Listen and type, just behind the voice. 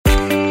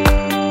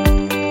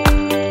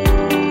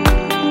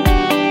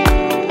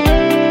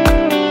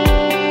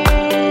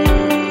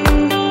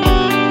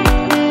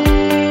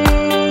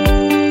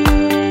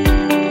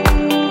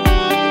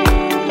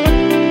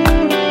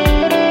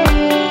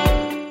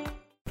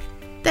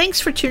Thanks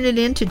for tuning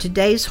in to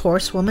today's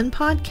Horsewoman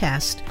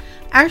podcast.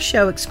 Our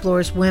show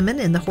explores women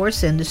in the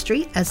horse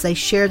industry as they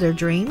share their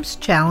dreams,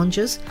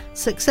 challenges,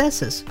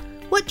 successes.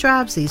 What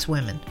drives these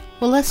women?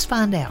 Well, let's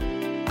find out.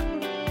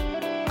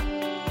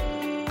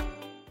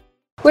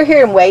 We're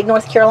here in Wade,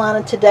 North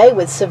Carolina today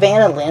with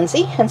Savannah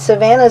Lindsay, and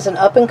Savannah is an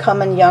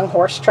up-and-coming young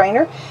horse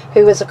trainer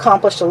who has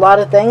accomplished a lot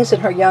of things in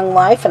her young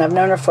life, and I've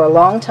known her for a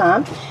long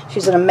time.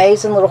 She's an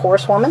amazing little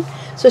horsewoman.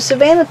 So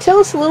Savannah, tell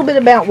us a little bit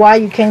about why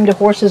you came to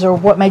horses or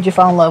what made you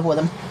fall in love with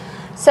them.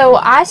 So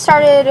I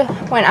started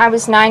when I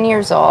was 9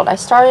 years old. I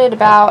started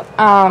about,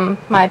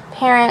 my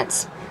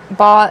parents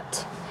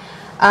bought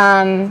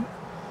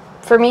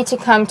for me to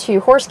come to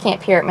horse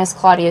camp here at Miss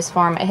Claudia's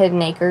farm at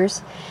Hidden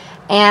Acres.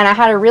 And I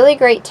had a really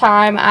great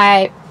time.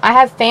 I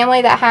have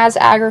family that has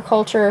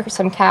agriculture,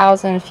 some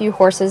cows and a few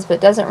horses,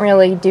 but doesn't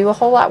really do a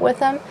whole lot with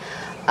them.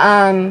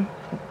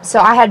 So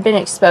I had been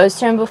exposed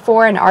to them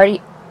before and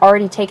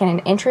already taken an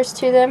interest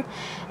to them.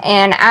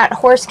 And at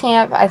horse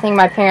camp, I think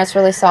my parents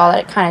really saw that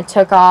it kind of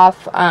took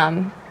off.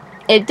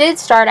 It did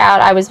start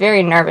out, I was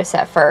very nervous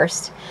at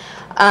first.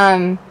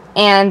 And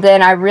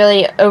then I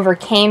really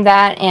overcame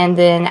that. And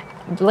then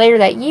later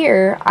that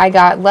year, I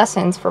got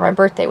lessons for my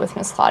birthday with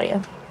Miss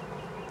Claudia.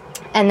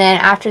 And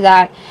then after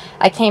that,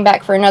 I came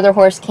back for another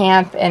horse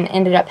camp and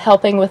ended up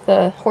helping with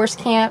the horse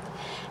camp.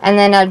 And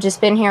then I've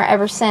just been here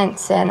ever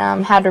since and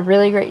had a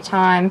really great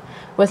time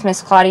with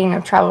Miss Claudia, and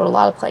I've traveled a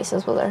lot of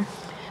places with her.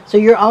 So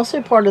you're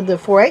also part of the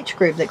 4-H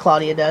group that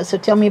Claudia does, so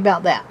tell me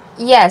about that.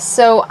 Yes,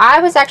 so I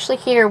was actually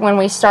here when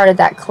we started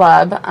that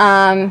club,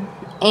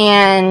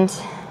 and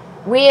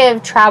we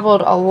have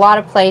traveled a lot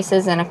of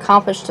places and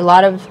accomplished a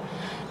lot of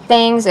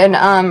things and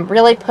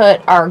really put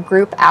our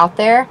group out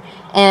there.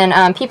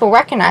 And people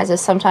recognize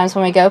us sometimes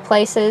when we go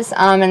places,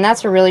 and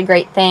that's a really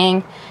great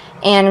thing.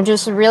 And I'm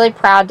just really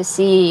proud to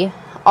see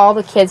all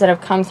the kids that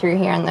have come through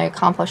here and the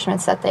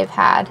accomplishments that they've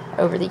had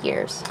over the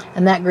years.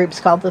 And that group's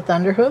called the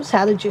Thunderhooves.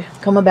 How did you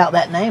come about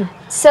that name?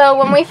 So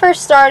when we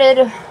first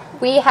started,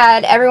 we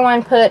had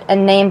everyone put a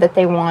name that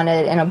they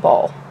wanted in a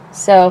bowl.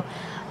 So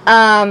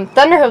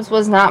Thunderhooves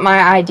was not my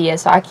idea,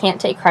 so I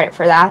can't take credit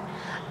for that.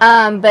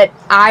 But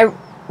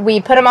we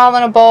put them all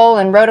in a bowl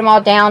and wrote them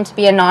all down to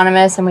be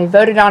anonymous, and we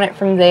voted on it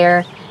from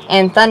there.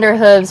 And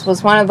Thunderhooves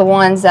was one of the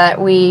ones that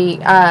we,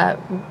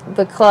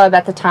 the club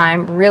at the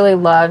time, really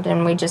loved,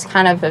 and we just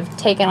kind of have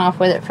taken off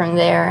with it from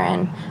there,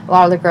 and a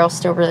lot of the girls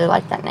still really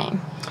like that name.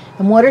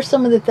 And what are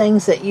some of the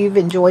things that you've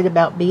enjoyed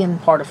about being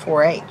part of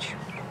 4-H?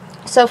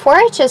 So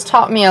 4-H has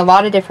taught me a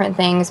lot of different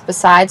things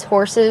besides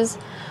horses.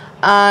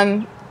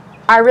 I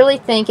really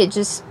think it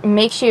just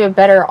makes you a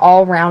better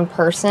all-round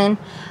person.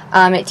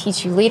 It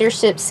teaches you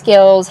leadership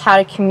skills, how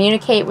to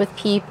communicate with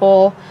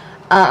people,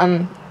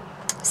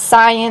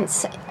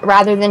 science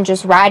rather than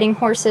just riding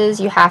horses.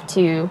 You have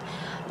to,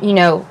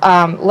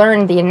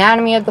 learn the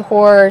anatomy of the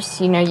horse.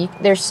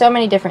 There's so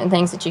many different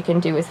things that you can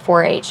do with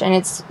 4-H, and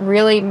it's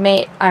really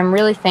I'm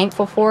really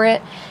thankful for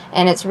it,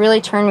 and it's really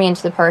turned me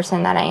into the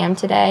person that I am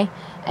today.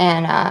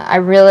 And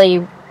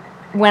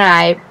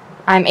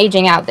I'm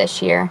aging out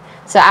this year.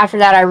 So after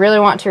that, I really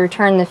want to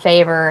return the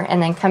favor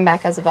and then come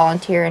back as a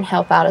volunteer and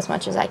help out as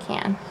much as I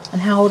can. And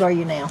how old are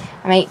you now?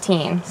 I'm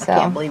 18. So I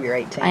can't believe you're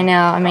 18. I know.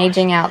 I'm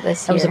aging out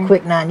this year. That was a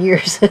quick 9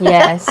 years.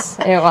 Yes,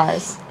 it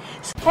was.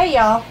 Hey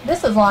y'all,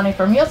 this is Lonnie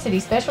from Mule City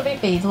Specialty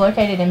Feeds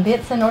located in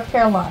Benson, North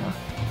Carolina.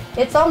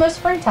 It's almost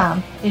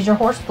springtime. Is your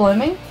horse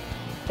blooming?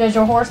 Does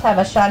your horse have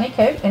a shiny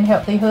coat and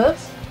healthy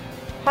hooves?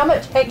 How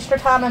much extra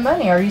time and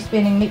money are you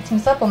spending mixing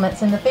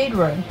supplements in the feed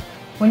room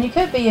when you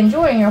could be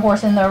enjoying your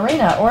horse in the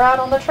arena or out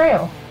on the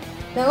trail?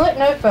 Then look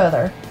no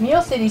further.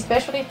 Mule City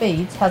Specialty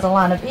Feeds has a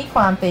line of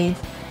equine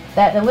feeds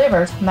that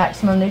delivers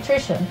maximum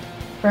nutrition,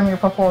 from your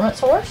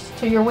performance horse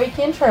to your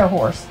weekend trail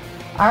horse.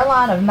 Our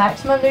line of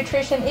Maximum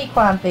Nutrition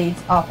Equine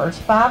Feeds offers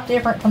 5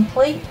 different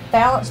complete,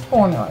 balanced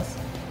formulas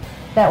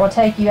that will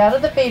take you out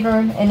of the feed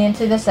room and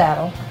into the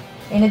saddle.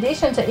 In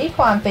addition to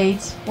equine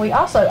feeds, we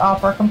also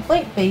offer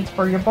complete feeds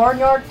for your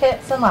barnyard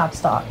pets and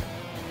livestock.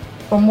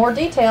 For more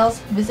details,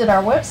 visit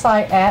our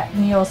website at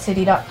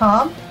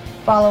mulecity.com,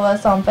 follow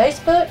us on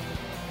Facebook,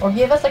 or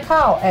give us a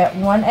call at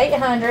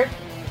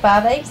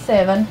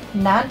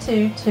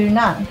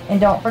 1-800-587-9229.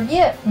 And don't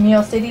forget,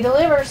 Mule City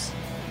delivers.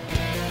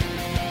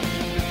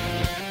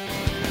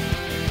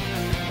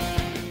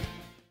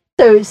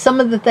 So some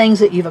of the things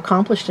that you've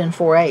accomplished in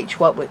 4-H,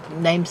 what would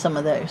name some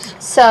of those?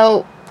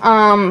 So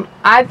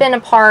I've been a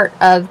part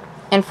of,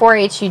 in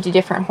 4-H you do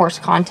different horse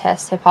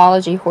contests,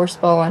 hippology, horse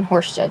bowl, and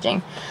horse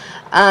judging.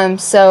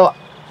 So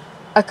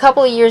a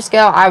couple of years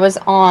ago I was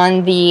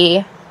on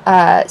the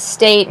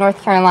state North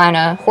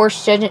Carolina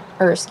horse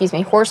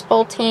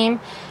bowl team,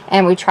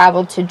 and we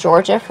traveled to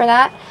Georgia for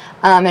that.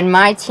 And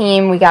my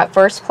team, we got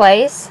first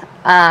place.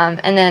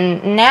 And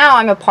then now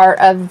I'm a part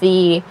of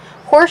the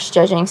horse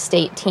judging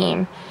state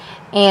team.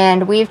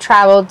 And we've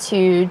traveled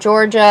to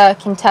Georgia,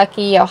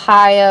 Kentucky,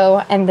 Ohio,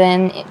 and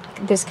then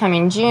this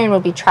coming June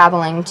we'll be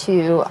traveling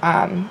to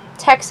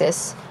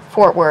Texas,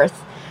 Fort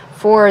Worth,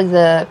 for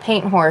the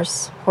paint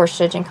horse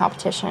judging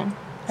competition.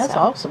 That's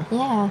awesome.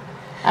 Yeah,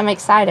 I'm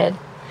excited.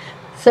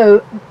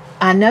 So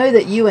I know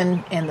that you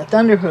and the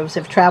Thunderhooves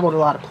have traveled a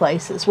lot of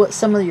places. What's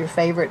some of your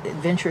favorite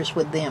adventures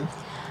with them?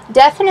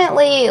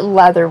 Definitely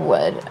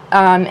Leatherwood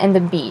and the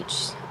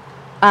beach.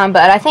 But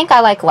I think I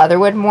like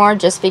Leatherwood more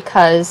just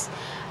because,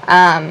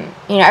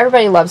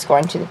 everybody loves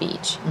going to the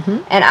beach.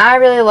 And I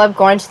really love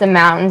going to the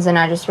mountains, and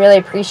I just really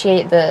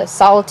appreciate the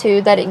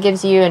solitude that it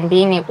gives you and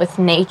being with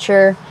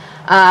nature.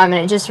 And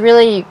it just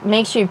really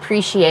makes you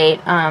appreciate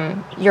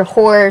your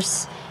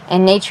horse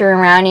and nature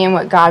around you and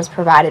what God's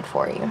provided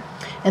for you.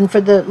 And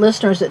for the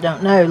listeners that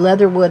don't know,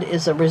 Leatherwood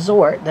is a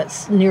resort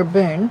that's near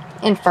Boone.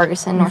 In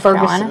Ferguson, North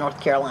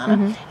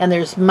Carolina. And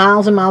there's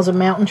miles and miles of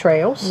mountain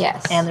trails.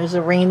 Yes. And there's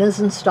arenas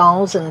and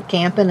stalls and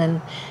camping and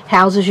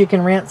houses you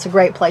can rent. It's a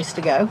great place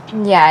to go.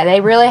 Yeah,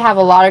 they really have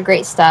a lot of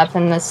great stuff,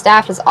 and the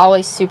staff is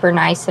always super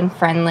nice and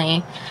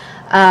friendly.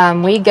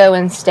 We go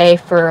and stay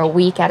for a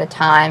week at a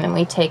time, and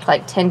we take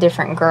like 10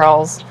 different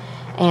girls,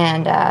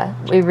 and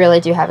we really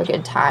do have a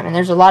good time. And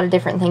there's a lot of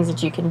different things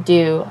that you can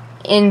do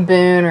in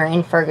Boone or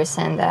in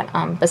Ferguson that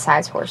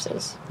besides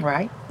horses.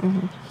 Right.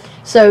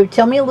 So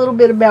tell me a little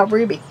bit about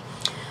Ruby.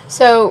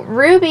 So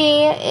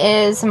Ruby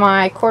is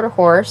my quarter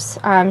horse.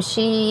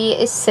 She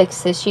is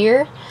 6 this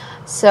year.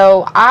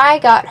 So I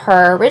got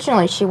her,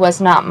 originally she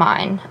was not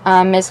mine.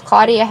 Miss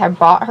Claudia had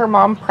bought her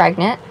mom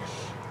pregnant,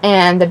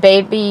 and the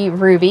baby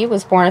Ruby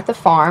was born at the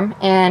farm,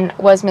 and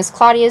was Miss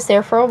Claudia's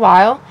there for a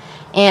while.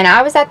 And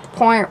I was at the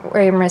point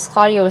where Miss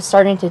Claudia was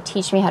starting to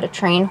teach me how to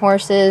train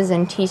horses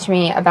and teach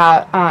me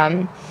about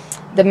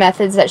the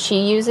methods that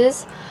she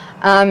uses.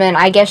 And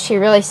I guess she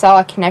really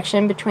saw a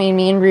connection between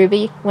me and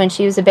Ruby when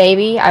she was a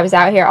baby. I was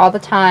out here all the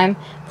time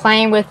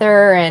playing with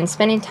her and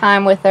spending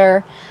time with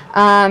her.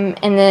 And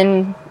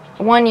then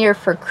one year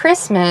for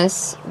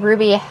Christmas,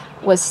 Ruby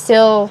was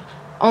still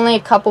only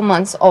a couple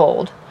months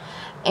old.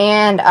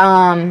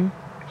 And,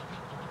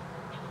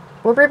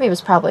 Ruby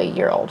was probably a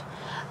year old.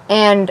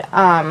 And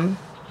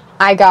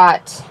I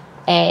got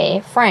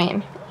a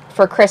frame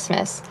for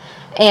Christmas,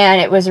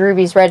 and it was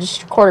Ruby's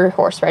quarter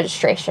horse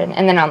registration.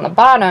 And then on the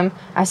bottom,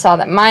 I saw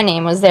that my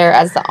name was there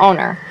as the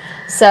owner.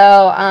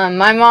 So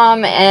my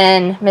mom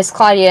and Miss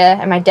Claudia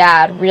and my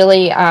dad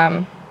really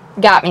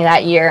got me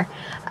that year.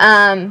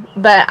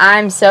 But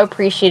I'm so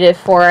appreciative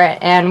for it,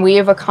 and we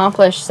have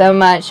accomplished so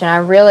much,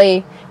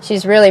 and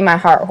she's really my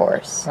heart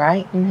horse.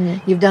 Right?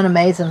 You've done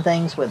amazing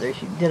things with her.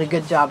 You did a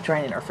good job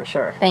training her for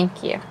sure.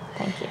 Thank you.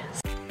 Thank you.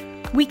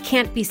 We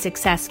can't be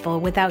successful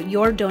without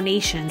your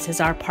donations as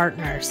our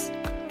partners.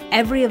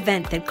 Every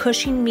event that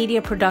Cushing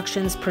Media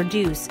Productions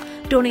produce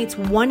donates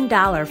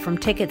 $1 from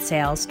ticket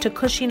sales to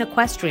Cushing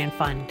Equestrian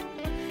Fund.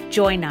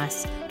 Join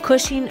us,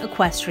 Cushing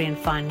Equestrian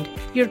Fund,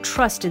 your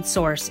trusted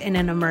source in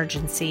an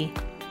emergency.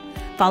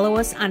 Follow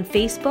us on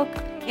Facebook,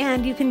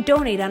 and you can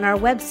donate on our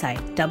website,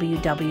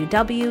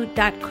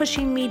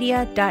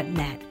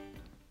 www.cushingmedia.net.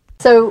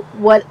 So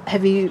what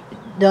have you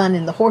done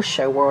in the horse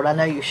show world? I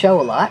know you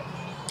show a lot.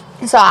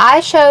 So I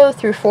show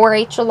through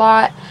 4-H a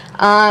lot,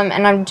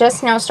 and I'm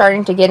just now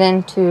starting to get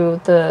into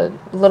the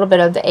little bit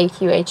of the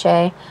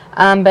AQHA.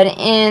 But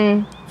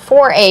in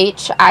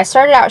 4-H, I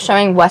started out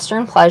showing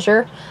Western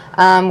Pleasure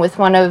with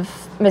one of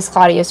Miss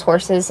Claudia's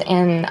horses,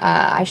 and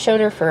I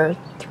showed her for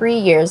 3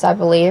 years, I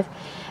believe.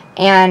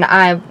 And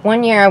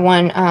one year I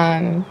won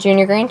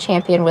Junior Grand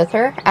Champion with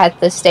her at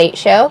the state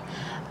show.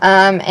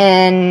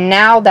 And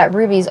now that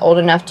Ruby's old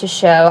enough to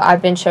show,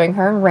 I've been showing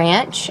her in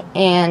ranch,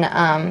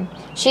 and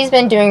she's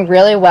been doing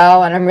really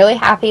well, and I'm really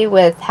happy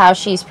with how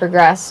she's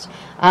progressed.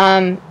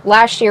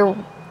 Last year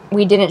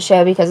we didn't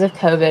show because of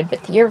COVID,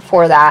 but the year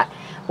before that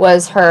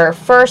was her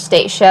first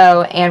state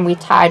show, and we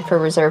tied for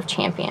reserve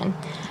champion.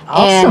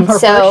 Awesome. And her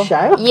first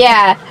show?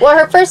 Yeah. Well,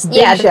 her first,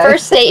 the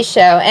first state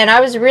show, and I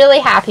was really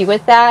happy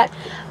with that.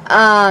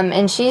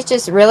 And she's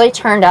just really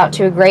turned out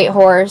to a great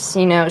horse.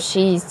 You know,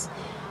 she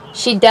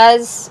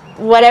does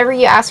whatever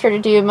you ask her to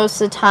do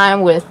most of the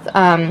time with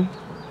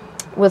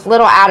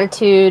little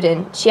attitude,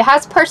 and she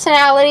has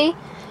personality.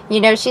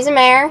 You know, she's a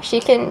mare. She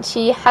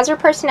has her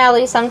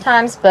personality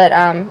sometimes, but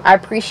I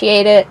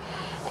appreciate it,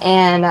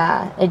 and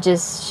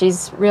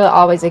she's really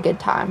always a good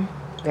time.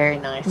 Very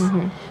nice.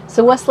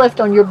 So what's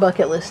left on your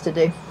bucket list to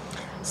do?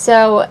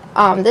 So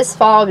this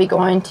fall I'll be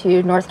going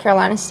to North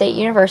Carolina State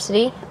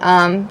University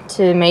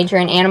to major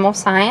in animal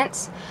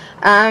science,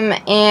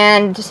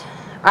 and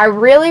I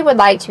really would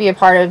like to be a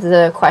part of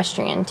the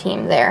equestrian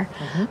team there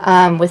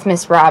with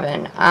Miss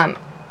Robin.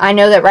 I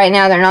know that right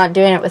now they're not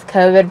doing it with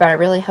COVID, but I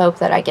really hope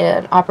that I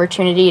get an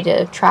opportunity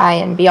to try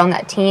and be on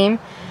that team.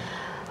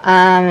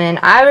 And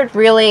I would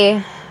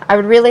really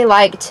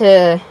like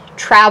to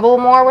travel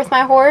more with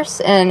my horse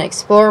and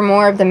explore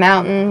more of the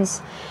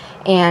mountains.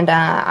 And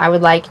I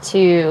would like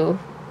to,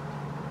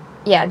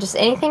 just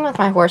anything with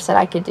my horse that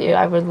I could do,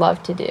 I would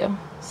love to do.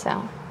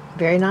 So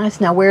very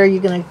nice. Now, where are you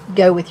going to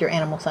go with your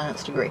animal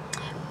science degree?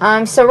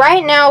 So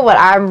right now what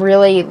I'm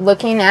really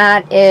looking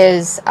at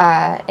is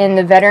in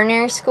the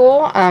veterinary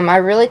school.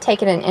 I've really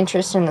taken an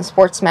interest in the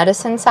sports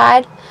medicine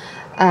side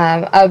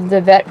of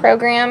the vet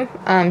program.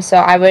 So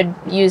I would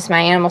use my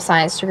animal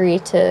science degree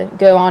to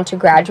go on to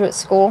graduate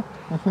school.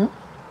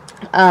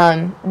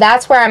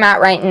 That's where I'm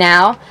at right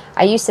now.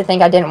 I used to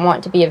think I didn't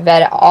want to be a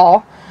vet at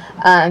all.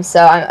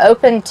 So I'm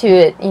open to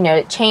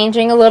it,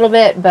 changing a little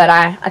bit, but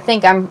I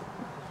think I'm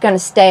going to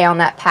stay on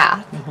that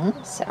path.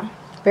 So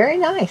Very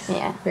nice.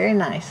 Yeah. Very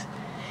nice.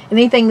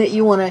 Anything that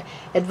you want to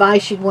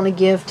advice you'd want to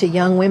give to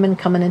young women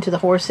coming into the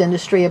horse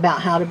industry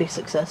about how to be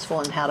successful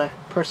and how to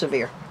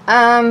persevere?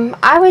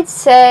 I would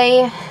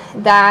say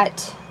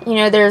that,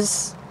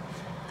 there's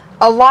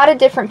a lot of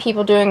different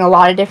people doing a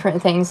lot of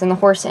different things in the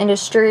horse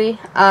industry.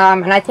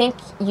 And I think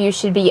you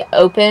should be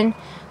open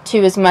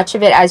to as much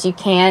of it as you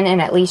can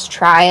and at least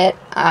try it.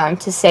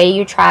 To say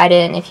you tried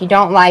it, and if you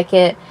don't like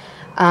it,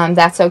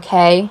 that's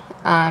okay.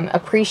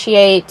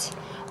 Appreciate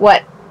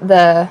what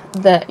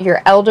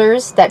your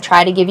elders that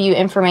try to give you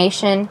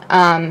information.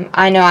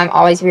 I know I'm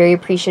always very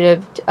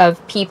appreciative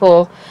of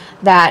people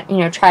that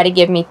try to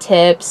give me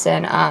tips,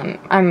 and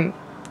I'm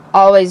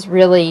always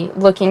really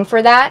looking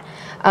for that.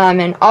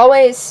 And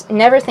always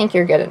never think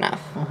you're good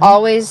enough.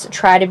 Always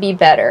try to be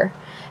better.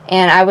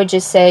 And I would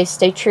just say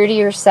stay true to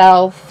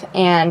yourself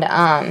and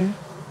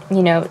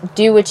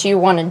do what you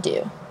want to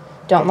do.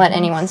 Don't let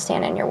anyone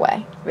stand in your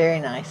way. Very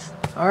nice.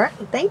 All right.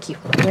 Thank you.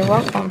 You're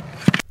welcome.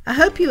 I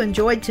hope you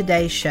enjoyed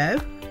today's show.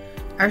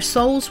 Our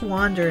souls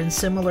wander in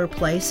similar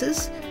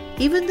places.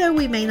 Even though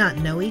we may not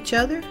know each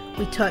other,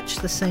 we touch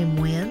the same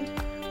wind,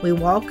 we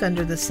walk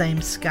under the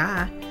same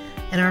sky,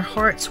 and our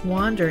hearts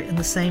wander in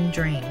the same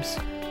dreams.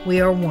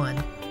 We are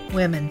one,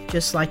 women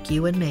just like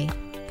you and me.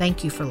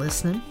 Thank you for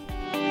listening.